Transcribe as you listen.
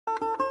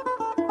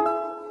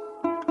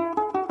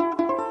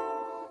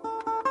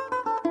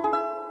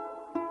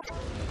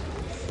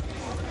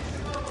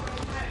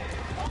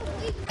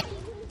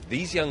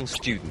These young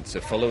students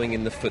are following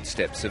in the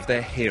footsteps of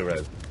their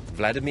hero,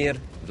 Vladimir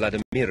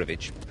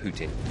Vladimirovich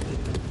Putin.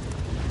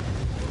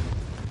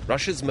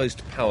 Russia's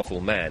most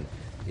powerful man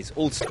is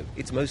also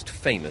its most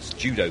famous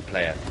judo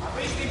player.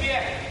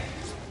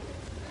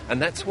 And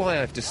that's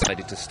why I've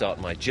decided to start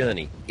my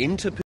journey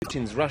into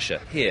Putin's Russia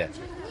here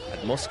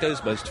at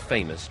Moscow's most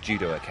famous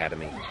judo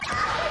academy.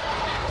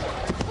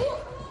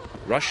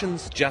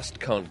 Russians just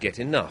can't get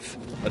enough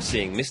of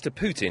seeing Mr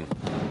Putin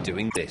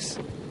doing this.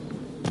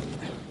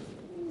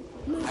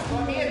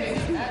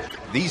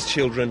 These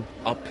children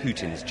are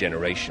Putin's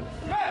generation,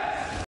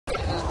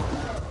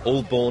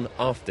 all born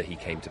after he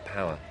came to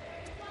power.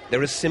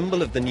 They're a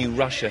symbol of the new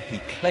Russia he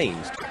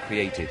claims to have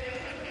created.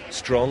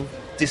 Strong,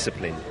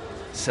 disciplined,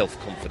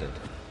 self-confident.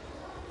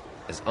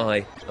 As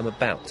I am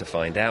about to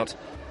find out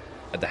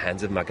at the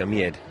hands of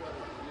Magomed,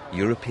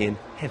 European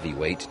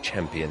heavyweight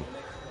champion.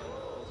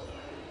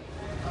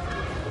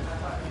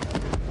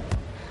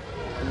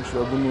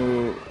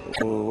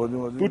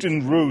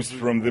 Putin rose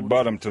from the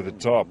bottom to the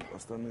top.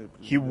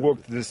 He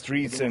walked the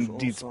streets and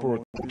did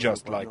sport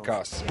just like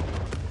us.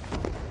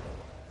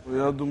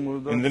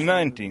 In the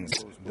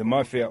 19th, the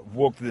mafia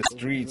walked the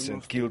streets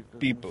and killed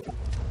people.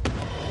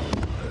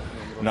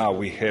 Now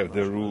we have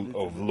the rule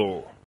of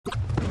law.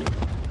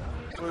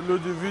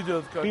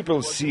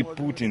 People see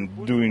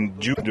Putin doing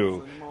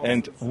judo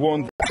and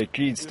want their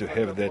kids to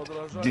have that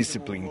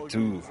discipline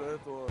too.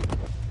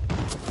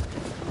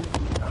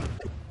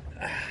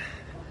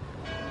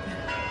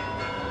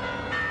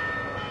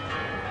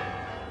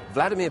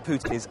 Vladimir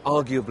Putin is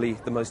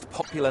arguably the most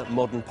popular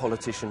modern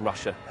politician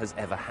Russia has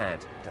ever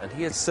had. And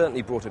he has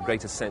certainly brought a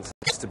greater sense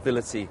of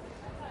stability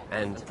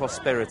and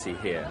prosperity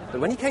here.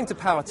 But when he came to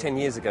power 10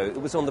 years ago,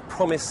 it was on the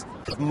promise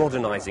of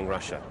modernizing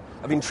Russia,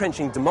 of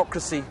entrenching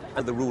democracy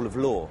and the rule of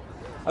law,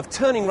 of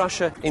turning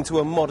Russia into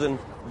a modern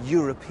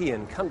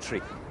European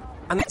country.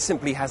 And that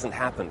simply hasn't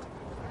happened.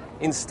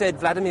 Instead,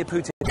 Vladimir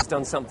Putin has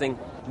done something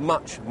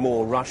much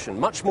more Russian,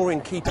 much more in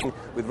keeping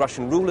with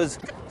Russian rulers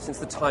since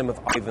the time of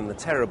Ivan the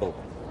Terrible.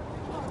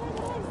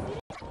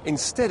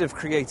 Instead of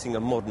creating a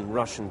modern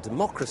Russian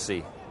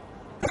democracy,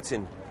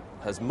 Putin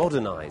has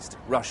modernized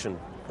Russian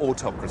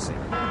autocracy.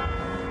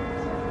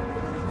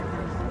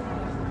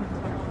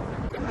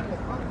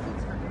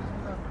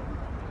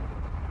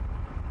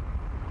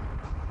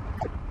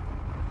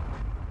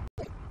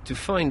 To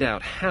find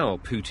out how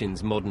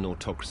Putin's modern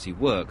autocracy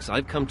works,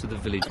 I've come to the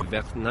village of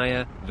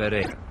Vladmir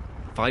Putin,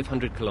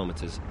 500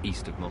 kilometers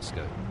east of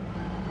Moscow.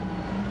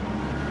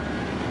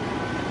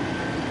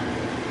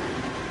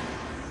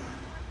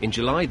 In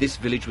July, this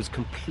village was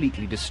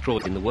completely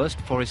destroyed in the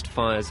worst forest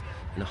fires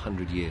in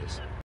 100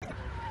 years.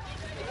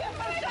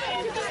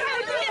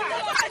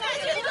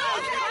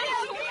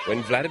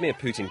 When Vladimir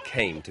Putin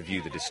came to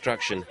view the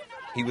destruction,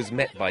 he was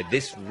met by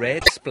this rare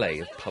display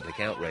of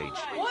public outrage.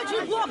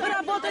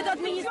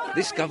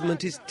 "This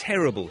government is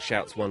terrible,"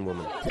 shouts one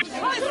woman.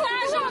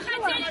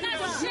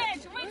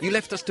 "You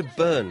left us to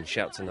burn,"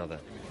 shouts another.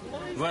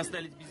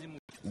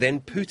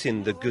 Then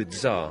Putin, the good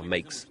Tsar,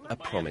 makes a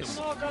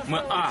promise.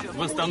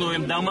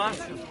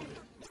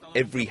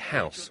 Every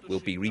house will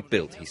be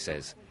rebuilt, he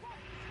says.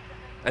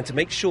 And to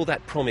make sure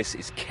that promise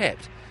is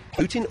kept,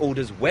 Putin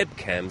orders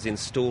webcams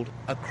installed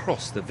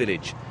across the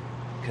village,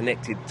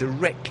 connected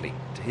directly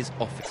to his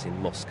office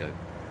in Moscow.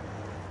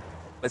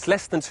 It's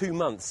less than 2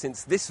 months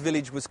since this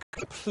village was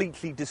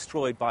completely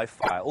destroyed by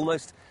fire.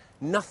 Almost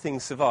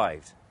nothing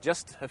survived.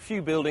 Just a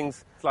few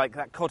buildings like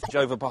that cottage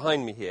over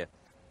behind me here.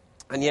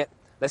 And yet,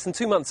 less than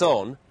 2 months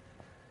on,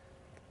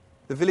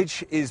 the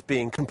village is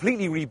being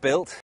completely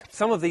rebuilt.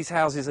 Some of these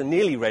houses are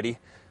nearly ready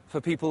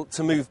for people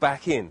to move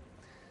back in.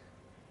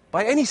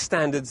 By any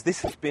standards,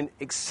 this has been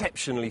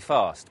exceptionally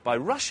fast. By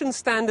Russian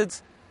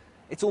standards,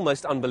 it's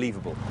almost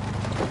unbelievable.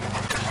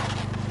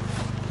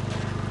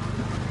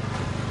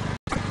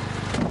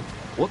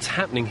 What's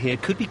happening here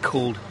could be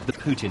called the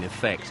Putin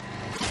effect.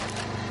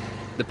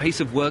 The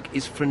pace of work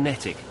is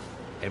frenetic,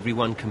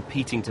 everyone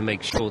competing to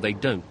make sure they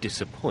don't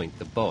disappoint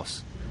the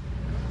boss.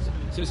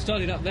 So it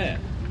started up there,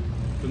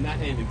 from that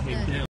end, and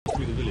came down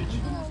through the village.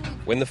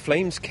 When the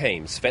flames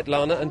came,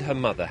 Svetlana and her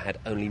mother had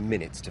only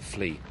minutes to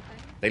flee.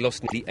 They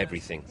lost nearly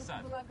everything.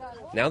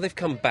 Now they've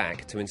come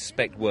back to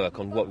inspect work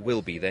on what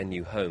will be their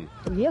new home.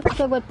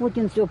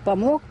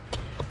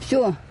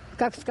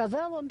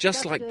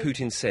 Just like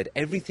Putin said,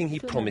 everything he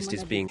promised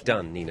is being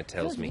done, Nina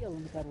tells me.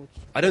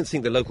 I don't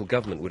think the local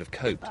government would have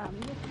coped.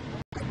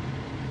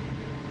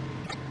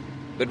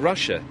 But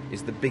Russia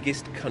is the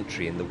biggest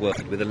country in the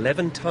world, with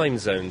 11 time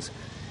zones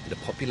and a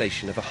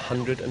population of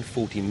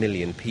 140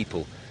 million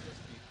people.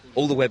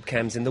 All the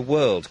webcams in the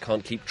world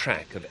can't keep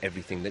track of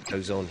everything that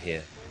goes on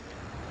here.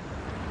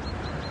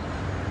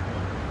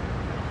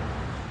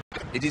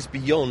 It is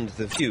beyond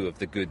the view of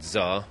the good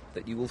Tsar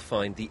that you will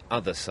find the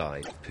other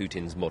side of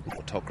Putin's modern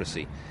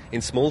autocracy,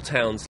 in small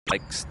towns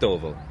like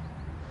Kstovo.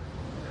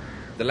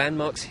 The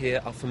landmarks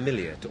here are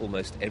familiar to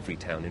almost every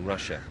town in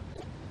Russia.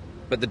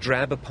 But the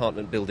drab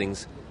apartment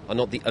buildings are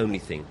not the only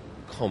thing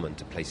common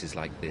to places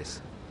like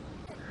this.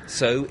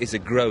 So is a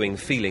growing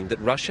feeling that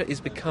Russia is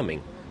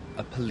becoming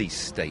a police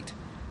state.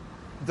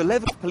 The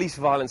level of police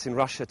violence in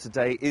Russia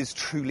today is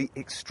truly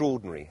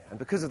extraordinary, and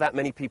because of that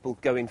many people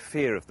go in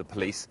fear of the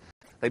police.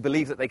 They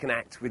believe that they can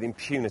act with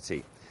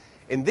impunity.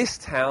 In this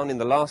town, in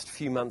the last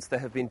few months, there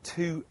have been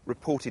 2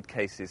 reported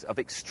cases of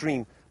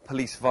extreme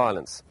police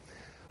violence.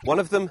 One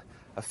of them,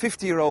 a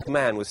 50-year-old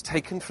man, was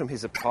taken from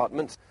his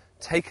apartment,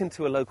 taken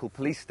to a local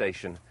police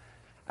station,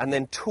 and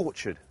then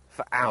tortured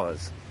for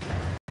hours.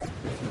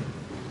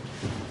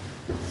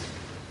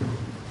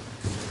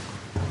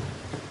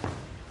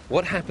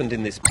 What happened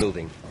in this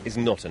building is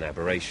not an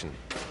aberration.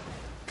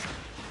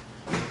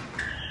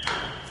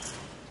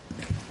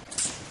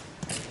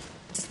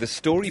 The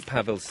story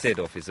Pavel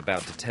Sedov is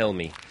about to tell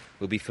me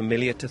will be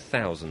familiar to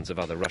thousands of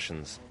other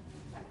Russians.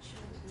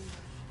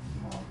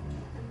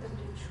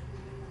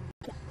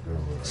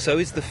 So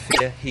is the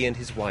fear he and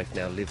his wife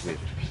now live with.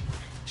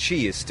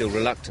 She is still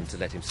reluctant to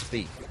let him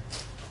speak.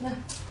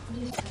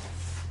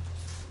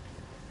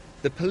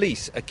 The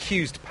police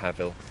accused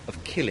Pavel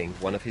of killing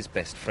one of his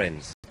best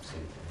friends.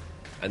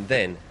 And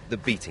then the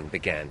beating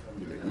began.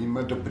 Им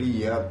это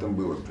приятно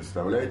было,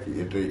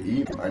 представляете? Это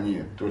им,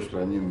 они, то, что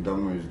они надо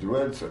мной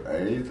издеваются, а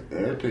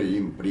это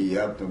им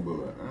приятно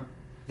было.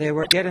 They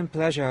were getting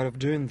pleasure out of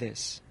doing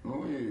this.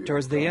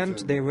 Towards the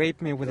end, they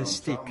raped me with a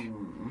stick.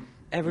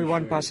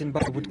 Everyone passing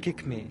by would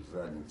kick me,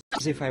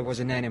 as if I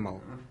was an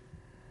animal.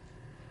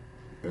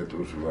 Это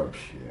уж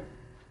вообще.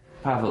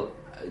 Pavel,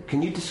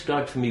 can you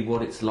describe for me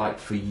what it's like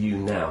for you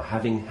now,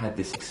 having had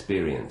this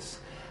experience?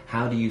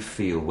 How do you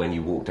feel when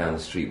you walk down the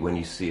street, when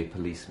you see a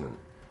policeman?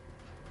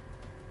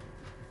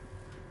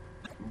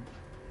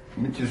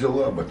 Мне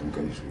тяжело об этом,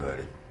 конечно,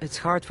 говорить. It's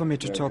hard for me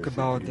to talk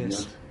about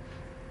this.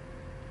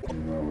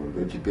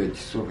 Эти 5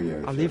 часов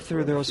я... I lived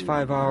through those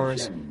 5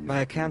 hours, but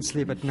I can't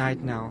sleep at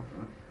night now.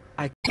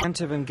 I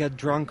can't even get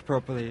drunk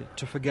properly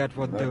to forget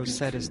what those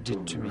sadists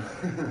did to me.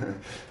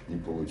 Не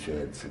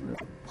получается,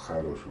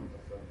 по-хорошему.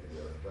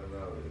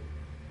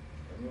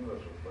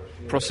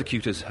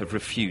 Prosecutors have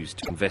refused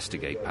to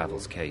investigate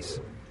Pavel's case.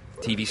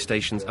 TV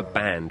stations are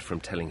banned from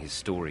telling his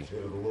story.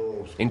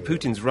 In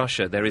Putin's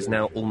Russia, there is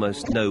now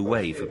almost no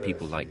way for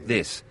people like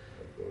this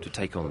to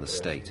take on the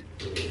state.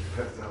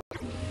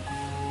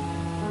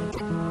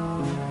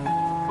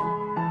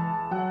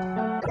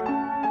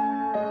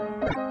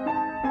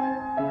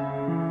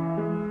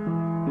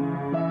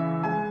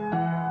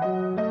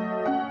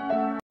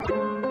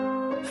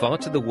 Far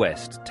to the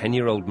west,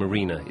 10-year-old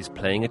Marina is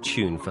playing a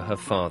tune for her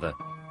father,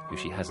 who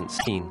she hasn't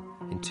seen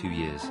in 2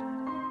 years.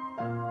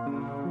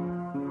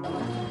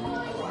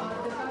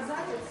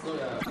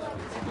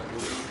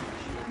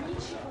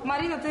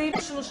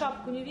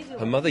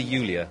 Her mother,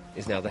 Yulia,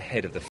 is now the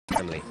head of the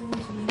family,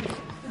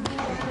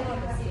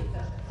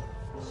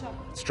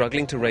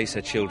 struggling to raise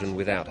her children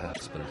without her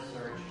husband.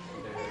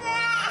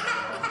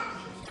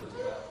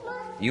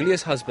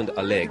 Yulia's husband,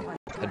 Oleg,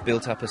 had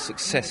built up a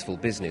successful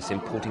business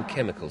importing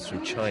chemicals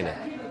from China.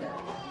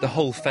 The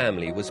whole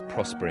family was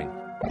prospering.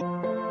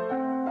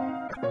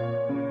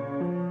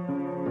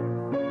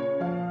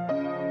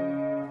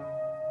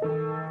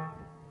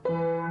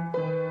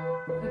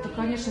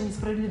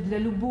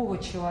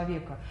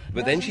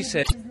 But then she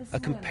said a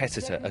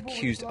competitor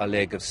accused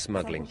Oleg of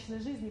smuggling,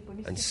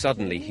 and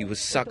suddenly he was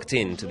sucked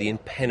into the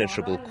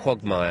impenetrable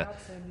quagmire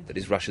that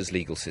is Russia's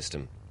legal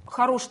system.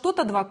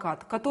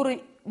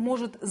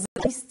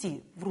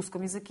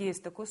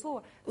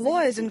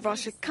 Lawyers in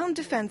Russia can't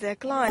defend their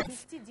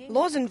clients.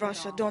 Laws in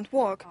Russia don't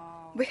work.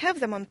 We have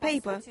them on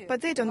paper,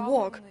 but they don't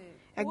work.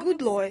 A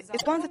good lawyer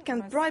is one that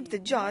can bribe the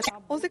judge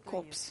or the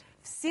cops.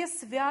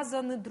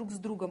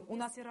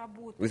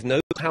 With no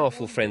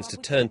powerful friends to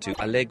turn to,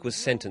 Oleg was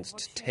sentenced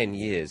to 10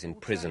 years in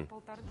prison.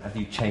 Have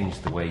you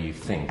changed the way you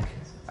think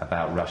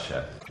about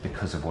Russia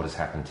because of what has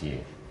happened to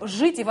you?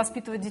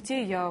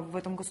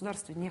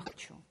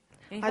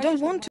 I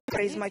don't want to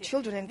raise my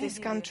children in this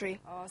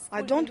country.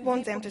 I don't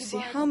want them to see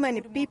how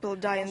many people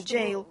die in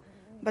jail.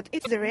 But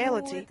it's the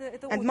reality,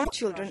 and my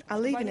children are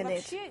living in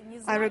it.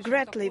 I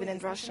regret living in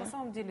Russia.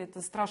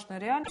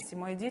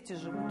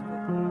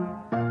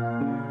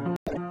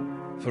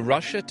 For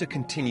Russia to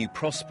continue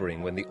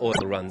prospering when the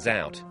oil runs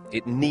out,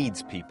 it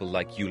needs people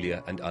like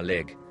Yulia and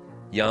Oleg,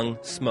 young,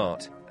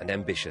 smart, and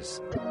ambitious.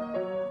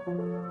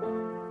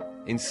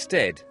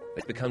 Instead,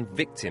 they become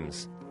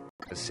victims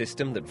of a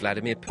system that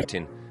Vladimir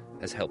Putin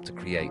has helped to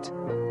create.